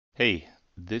Hey,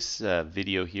 this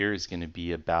video here is going to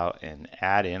be about an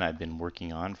add-in I've been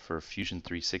working on for Fusion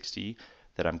 360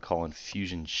 that I'm calling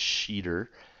Fusion Sheeter.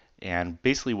 And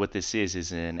basically what this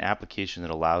is an application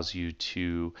that allows you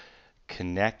to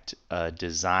connect a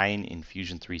design in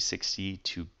Fusion 360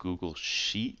 to Google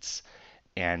Sheets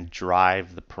and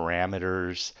drive the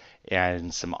parameters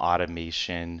and some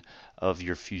automation of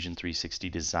your Fusion 360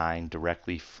 design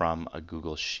directly from a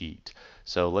Google Sheet.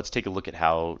 So let's take a look at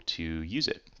how to use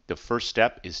it. The first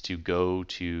step is to go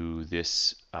to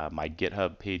this my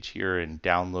GitHub page here and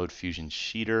download Fusion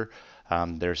Sheeter.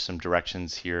 There's some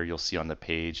directions here you'll see on the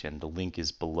page, and the link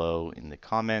is below in the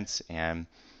comments. And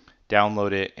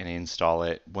download it and install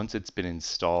it. Once it's been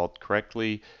installed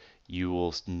correctly, you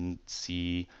will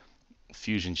see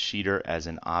Fusion Sheeter as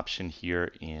an option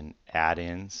here in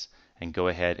add-ins, and go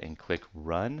ahead and click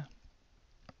run.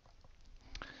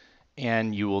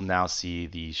 And you will now see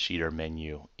the Sheeter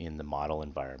menu in the model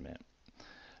environment.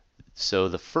 So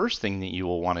the first thing that you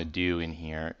will want to do in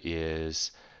here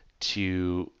is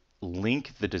to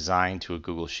link the design to a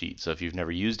Google Sheet. So if you've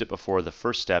never used it before, the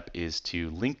first step is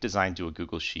to link design to a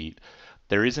Google Sheet.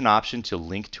 There is an option to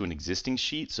link to an existing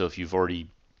sheet. So if you've already,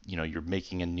 you're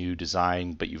making a new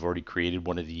design, but you've already created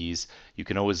one of these, you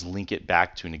can always link it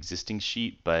back to an existing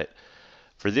sheet. But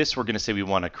for this, we're going to say we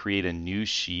want to create a new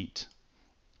sheet.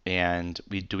 And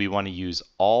do we want to use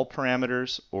all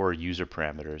parameters or user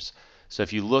parameters? So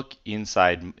if you look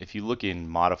inside, if you look in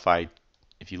modified,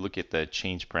 if you look at the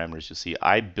change parameters, you'll see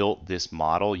I built this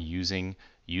model using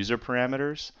user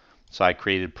parameters. So I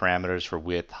created parameters for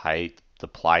width, height, the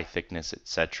ply thickness,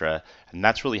 etc. And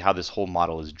that's really how this whole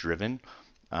model is driven.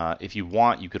 If you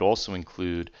want, you could also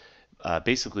include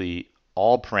basically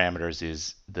all parameters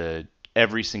is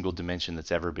every single dimension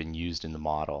that's ever been used in the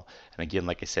model. And again,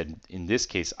 like I said, in this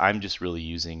case, I'm just really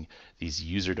using these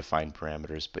user-defined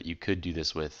parameters, but you could do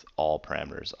this with all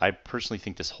parameters. I personally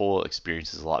think this whole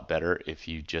experience is a lot better if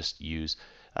you just use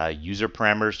user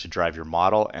parameters to drive your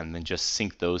model and then just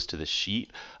sync those to the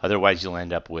sheet. Otherwise, you'll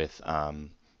end up with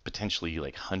potentially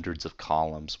like hundreds of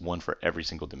columns, one for every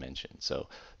single dimension. So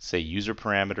say user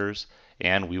parameters,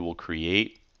 and we will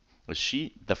create a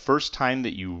sheet. The first time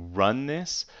that you run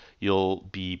this, you'll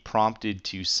be prompted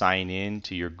to sign in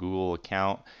to your Google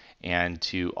account and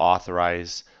to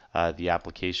authorize the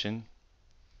application.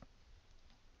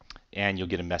 And you'll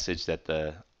get a message that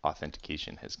the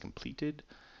authentication has completed.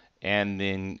 And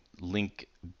then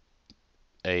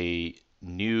a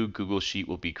new Google Sheet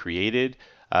will be created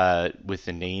with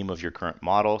the name of your current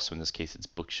model. So in this case, it's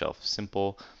Bookshelf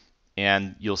Simple.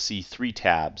 And you'll see three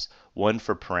tabs, one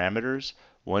for parameters,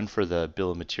 one for the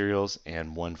bill of materials,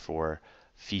 and one for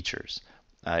features.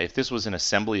 If this was an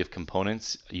assembly of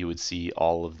components, you would see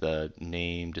all of the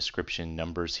name, description,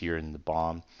 numbers here in the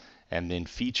BOM. And then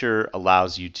feature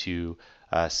allows you to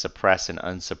suppress and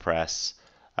unsuppress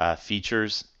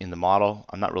features in the model.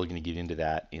 I'm not really going to get into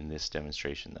that in this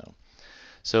demonstration though.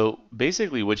 So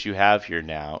basically what you have here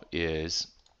now is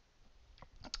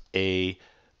a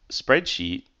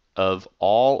spreadsheet of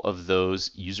all of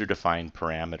those user-defined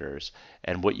parameters.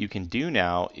 And what you can do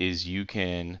now is you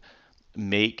can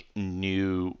make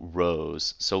new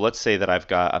rows. So let's say that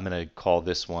I'm going to call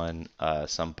this one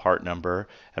some part number,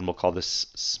 and we'll call this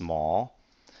small.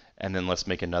 And then let's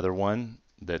make another one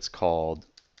that's called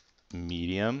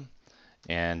medium,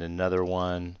 and another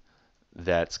one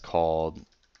that's called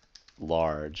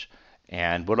large.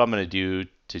 And what I'm going to do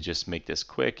to just make this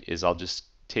quick is I'll just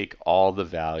take all the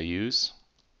values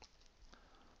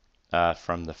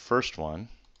from the first one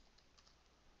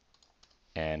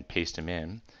and paste them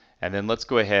in. And then let's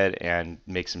go ahead and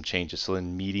make some changes. So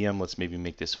in medium, let's maybe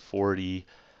make this 40,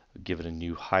 give it a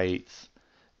new height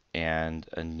and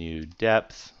a new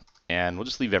depth. And we'll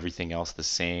just leave everything else the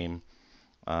same.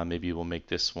 Maybe we'll make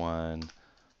this one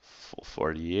full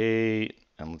 48,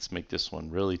 and let's make this one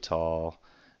really tall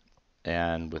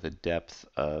and with a depth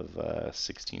of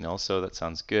 16 also. That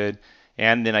sounds good.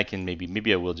 And then I can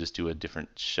maybe I will just do a different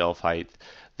shelf height.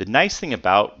 The nice thing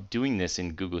about doing this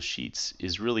in Google Sheets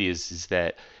is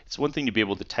that it's one thing to be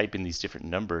able to type in these different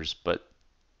numbers, but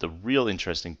the real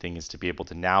interesting thing is to be able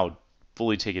to now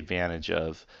fully take advantage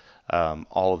of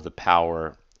all of the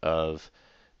power of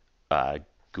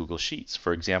Google Sheets.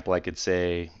 For example, I could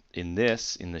say in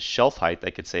the shelf height,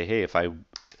 I could say, hey, if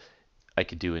I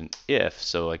could do an if,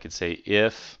 so I could say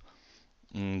if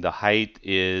the height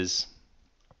is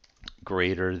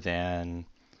greater than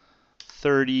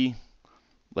 30,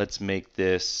 let's make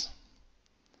this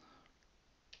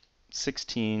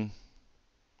 16,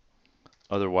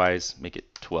 otherwise make it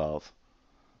 12.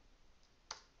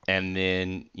 And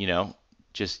then,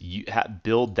 just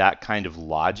build that kind of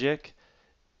logic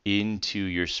into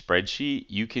your spreadsheet,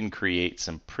 you can create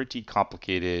some pretty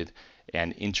complicated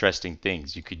and interesting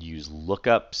things. You could use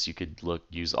lookups, you could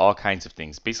use all kinds of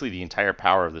things. Basically, the entire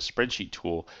power of the spreadsheet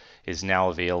tool is now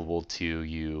available to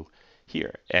you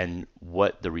here. And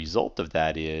what the result of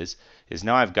that is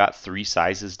now I've got 3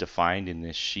 sizes defined in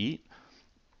this sheet.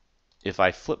 If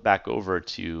I flip back over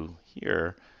to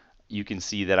here, you can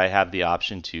see that I have the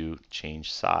option to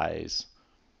change size.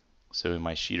 So in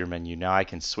my sheeter menu now I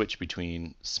can switch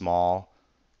between small,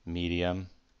 medium,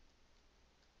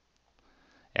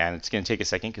 and it's going to take a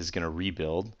second because it's going to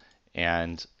rebuild,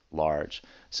 and large.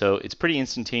 So it's pretty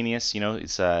instantaneous.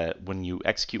 It's when you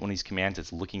execute one of these commands,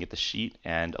 it's looking at the sheet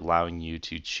and allowing you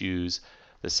to choose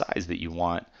the size that you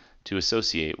want to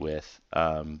associate with.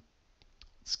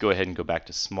 Let's go ahead and go back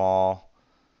to small,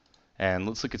 and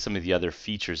let's look at some of the other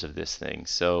features of this thing.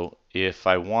 So if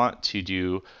I want to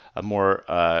do a more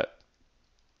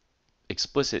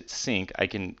explicit sync, I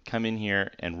can come in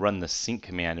here and run the sync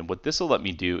command. And what this will let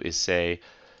me do is say,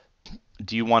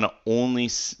 do I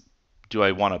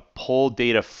want to pull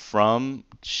data from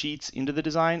sheets into the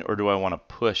design, or do I want to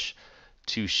push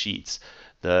to sheets?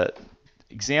 The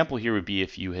example here would be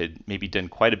if you had maybe done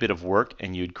quite a bit of work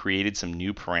and you had created some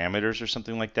new parameters or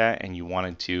something like that, and you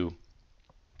wanted to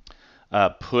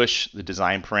push the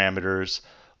design parameters,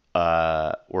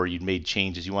 or you'd made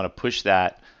changes, you want to push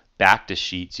that back to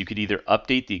sheets. You could either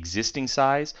update the existing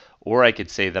size, or I could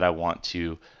say that I want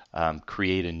to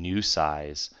create a new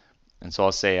size. And so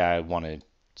I'll say I want to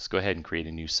just go ahead and create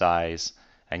a new size,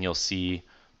 and you'll see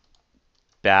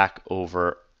back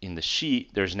over in the sheet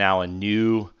there's now a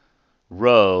new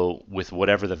row with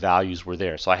whatever the values were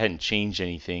there. So I hadn't changed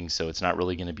anything, so it's not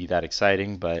really going to be that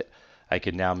exciting, but I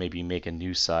could now maybe make a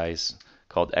new size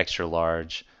called extra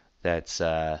large that's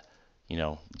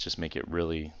just make it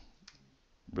really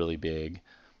big.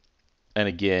 And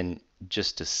again,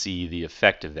 just to see the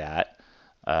effect of that,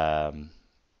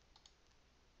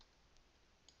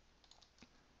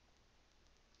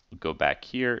 go back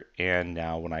here, and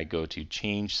now when I go to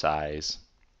change size,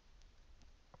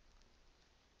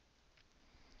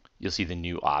 you'll see the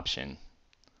new option.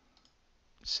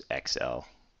 It's XL,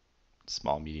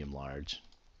 small, medium, large.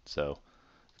 So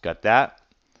got that.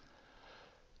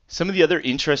 Some of the other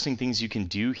interesting things you can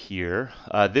do here,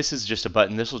 this is just a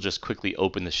button. This will just quickly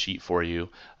open the sheet for you.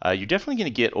 You're definitely going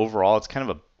to get overall, it's kind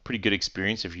of a pretty good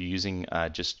experience if you're using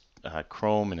just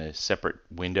Chrome in a separate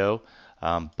window.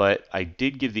 But I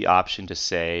did give the option to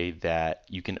say that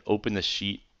you can open the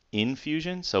sheet in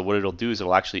Fusion. So what it'll do is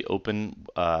it'll actually open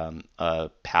a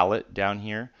palette down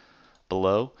here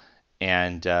below.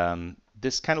 And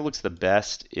this kind of looks the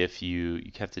best if you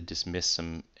have to dismiss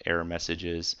some error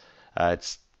messages.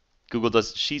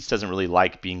 Sheets doesn't really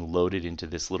like being loaded into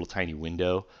this little tiny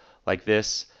window like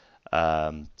this.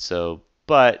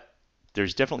 But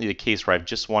there's definitely the case where I've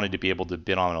just wanted to be able to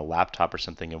been on a laptop or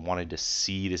something and wanted to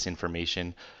see this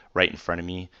information right in front of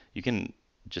me. You can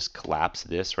just collapse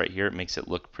this right here. It makes it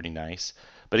look pretty nice.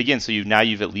 But again, so now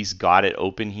you've at least got it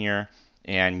open here,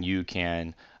 and you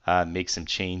can make some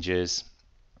changes.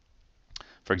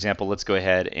 For example, let's go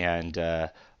ahead and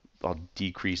I'll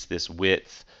decrease this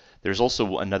width. There's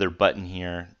also another button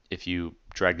here, if you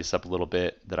drag this up a little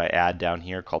bit, that I add down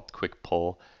here called Quick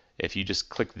Pull. If you just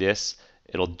click this,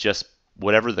 it'll just,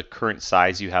 whatever the current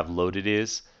size you have loaded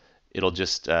is, it'll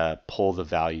just pull the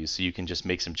value. So you can just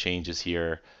make some changes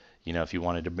here. If you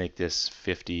wanted to make this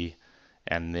 50,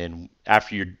 and then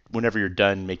whenever you're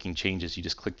done making changes, you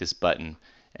just click this button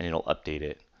and it'll update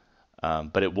it.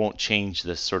 But it won't change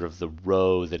the sort of the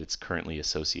row that it's currently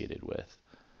associated with.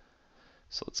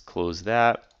 So let's close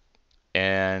that.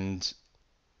 And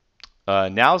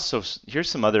so here's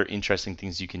some other interesting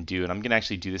things you can do, and I'm going to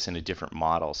actually do this in a different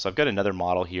model. So I've got another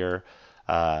model here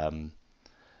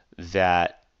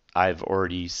that I've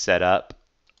already set up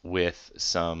with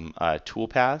some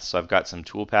toolpaths. So I've got some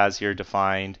toolpaths here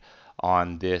defined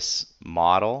on this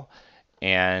model,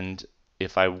 and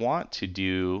if I want to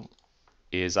do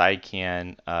is I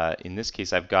can, in this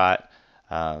case, I've got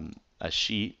a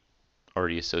sheet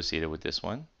already associated with this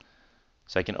one.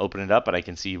 So I can open it up, and I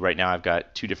can see right now I've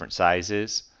got 2 different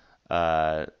sizes,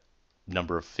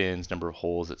 number of fins, number of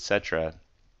holes, etc.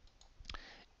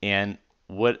 And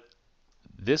what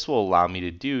this will allow me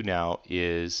to do now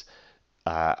is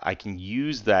I can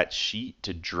use that sheet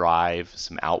to drive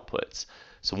some outputs.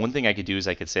 So one thing I could do is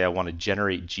I could say I want to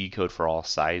generate Gcode for all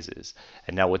sizes.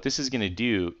 And now what this is going to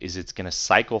do is it's going to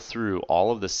cycle through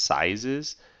all of the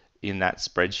sizes in that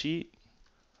spreadsheet.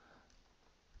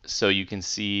 So you can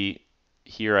see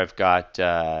here I've got,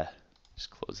 just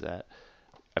close that.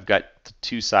 I've got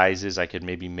 2 sizes. I could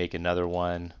maybe make another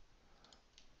one.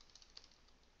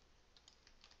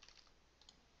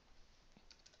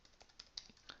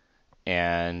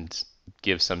 and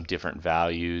give some different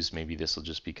values. Maybe this will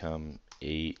just become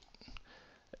 8,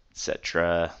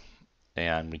 etc.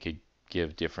 And we could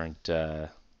give different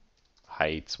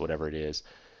heights, whatever it is.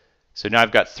 So now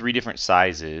I've got 3 different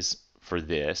sizes for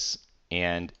this,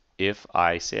 and if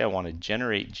I say I want to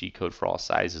generate Gcode for all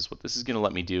sizes, what this is going to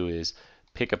let me do is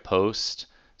pick a post.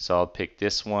 So I'll pick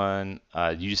this one.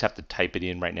 You just have to type it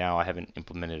in right now. I haven't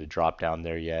implemented a drop down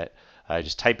there yet.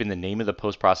 Just type in the name of the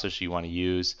post processor you want to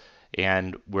use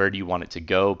and where do you want it to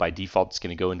go. By default, it's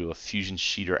going to go into a Fusion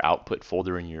Sheeter output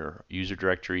folder in your user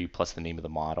directory plus the name of the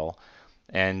model.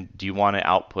 And do you want to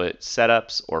output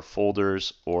setups or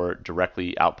folders or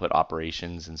directly output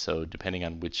operations? And so depending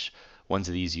on which ones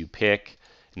of these you pick,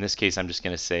 in this case I'm just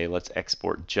going to say let's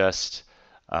export just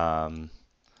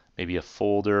maybe a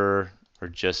folder or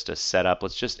just a setup.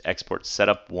 Let's just export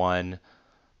setup 1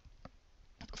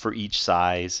 for each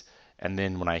size. And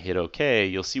then when I hit OK,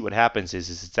 you'll see what happens is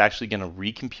it's actually going to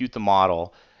recompute the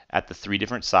model at the 3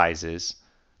 different sizes.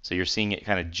 So you're seeing it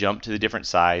kind of jump to the different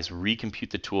size,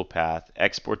 recompute the toolpath,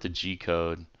 export the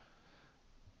Gcode,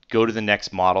 go to the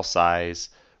next model size,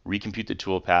 recompute the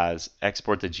toolpaths,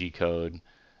 export the Gcode,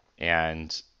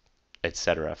 and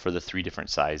etc. for the 3 different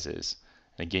sizes.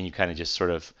 And again, you kind of just sort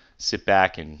of sit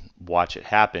back and watch it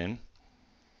happen.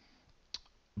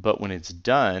 But when it's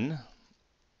done,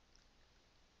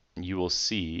 you will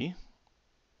see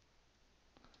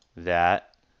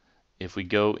that if we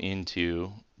go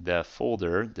into the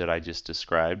folder that I just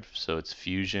described, so it's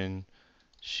Fusion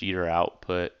Sheeter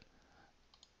output,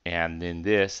 and then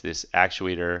this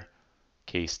actuator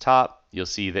case top, you'll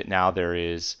see that now there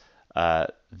is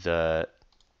the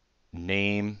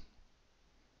name,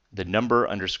 the number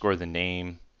underscore the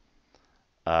name,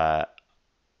 and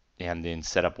then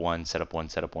setup 1, setup 1,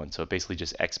 setup 1. So it basically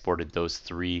just exported those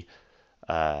 3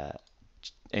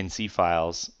 NC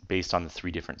files based on the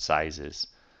 3 different sizes.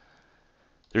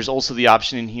 There's also the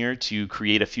option in here to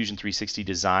create a Fusion 360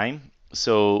 design.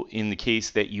 So in the case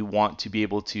that you want to be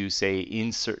able to say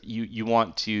insert, you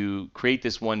want to create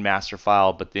this one master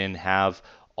file, but then have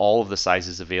all of the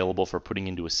sizes available for putting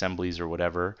into assemblies or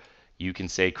whatever, you can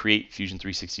say create Fusion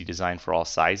 360 design for all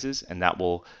sizes, and that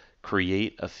will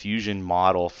create a Fusion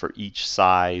model for each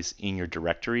size in your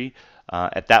directory.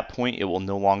 At that point, it will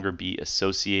no longer be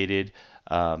associated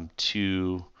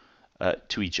to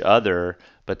each other,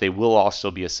 but they will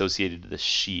also be associated to the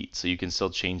sheet. So you can still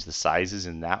change the sizes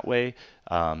in that way.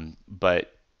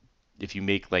 But if you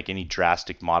make like any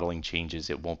drastic modeling changes,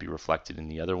 it won't be reflected in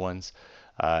the other ones.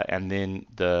 And then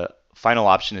the final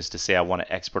option is to say I want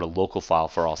to export a local file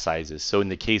for all sizes. So in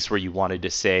the case where you wanted to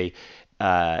say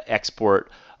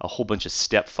export a whole bunch of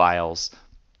step files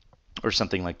or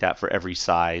something like that for every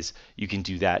size, you can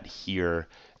do that here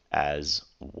as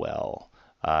well.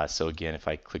 So again, if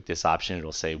I click this option,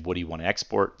 it'll say, what do you want to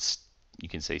export? You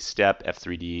can say step,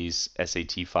 F3Ds,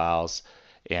 SAT files,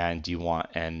 and do you want,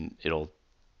 and it'll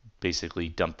basically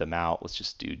dump them out. Let's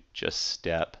just do just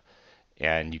step,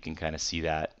 and you can kind of see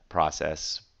that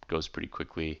process goes pretty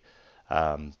quickly.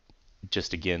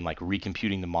 Just again, like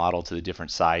recomputing the model to the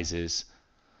different sizes,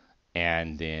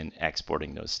 and then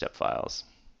exporting those step files.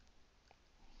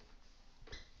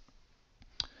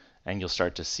 And you'll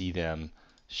start to see them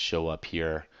show up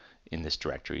here in this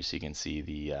directory, so you can see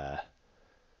the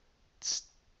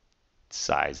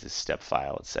size, the step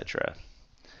file, etc.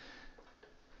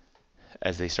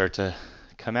 as they start to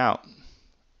come out.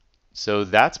 So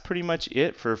that's pretty much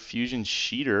it for Fusion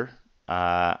Sheeter.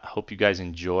 Hope you guys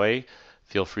enjoy.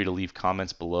 Feel free to leave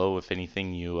comments below if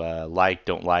anything you like,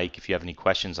 don't like, if you have any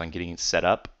questions on getting it set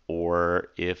up, or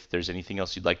if there's anything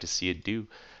else you'd like to see it do.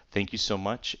 Thank you so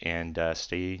much, and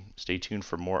stay tuned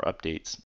for more updates.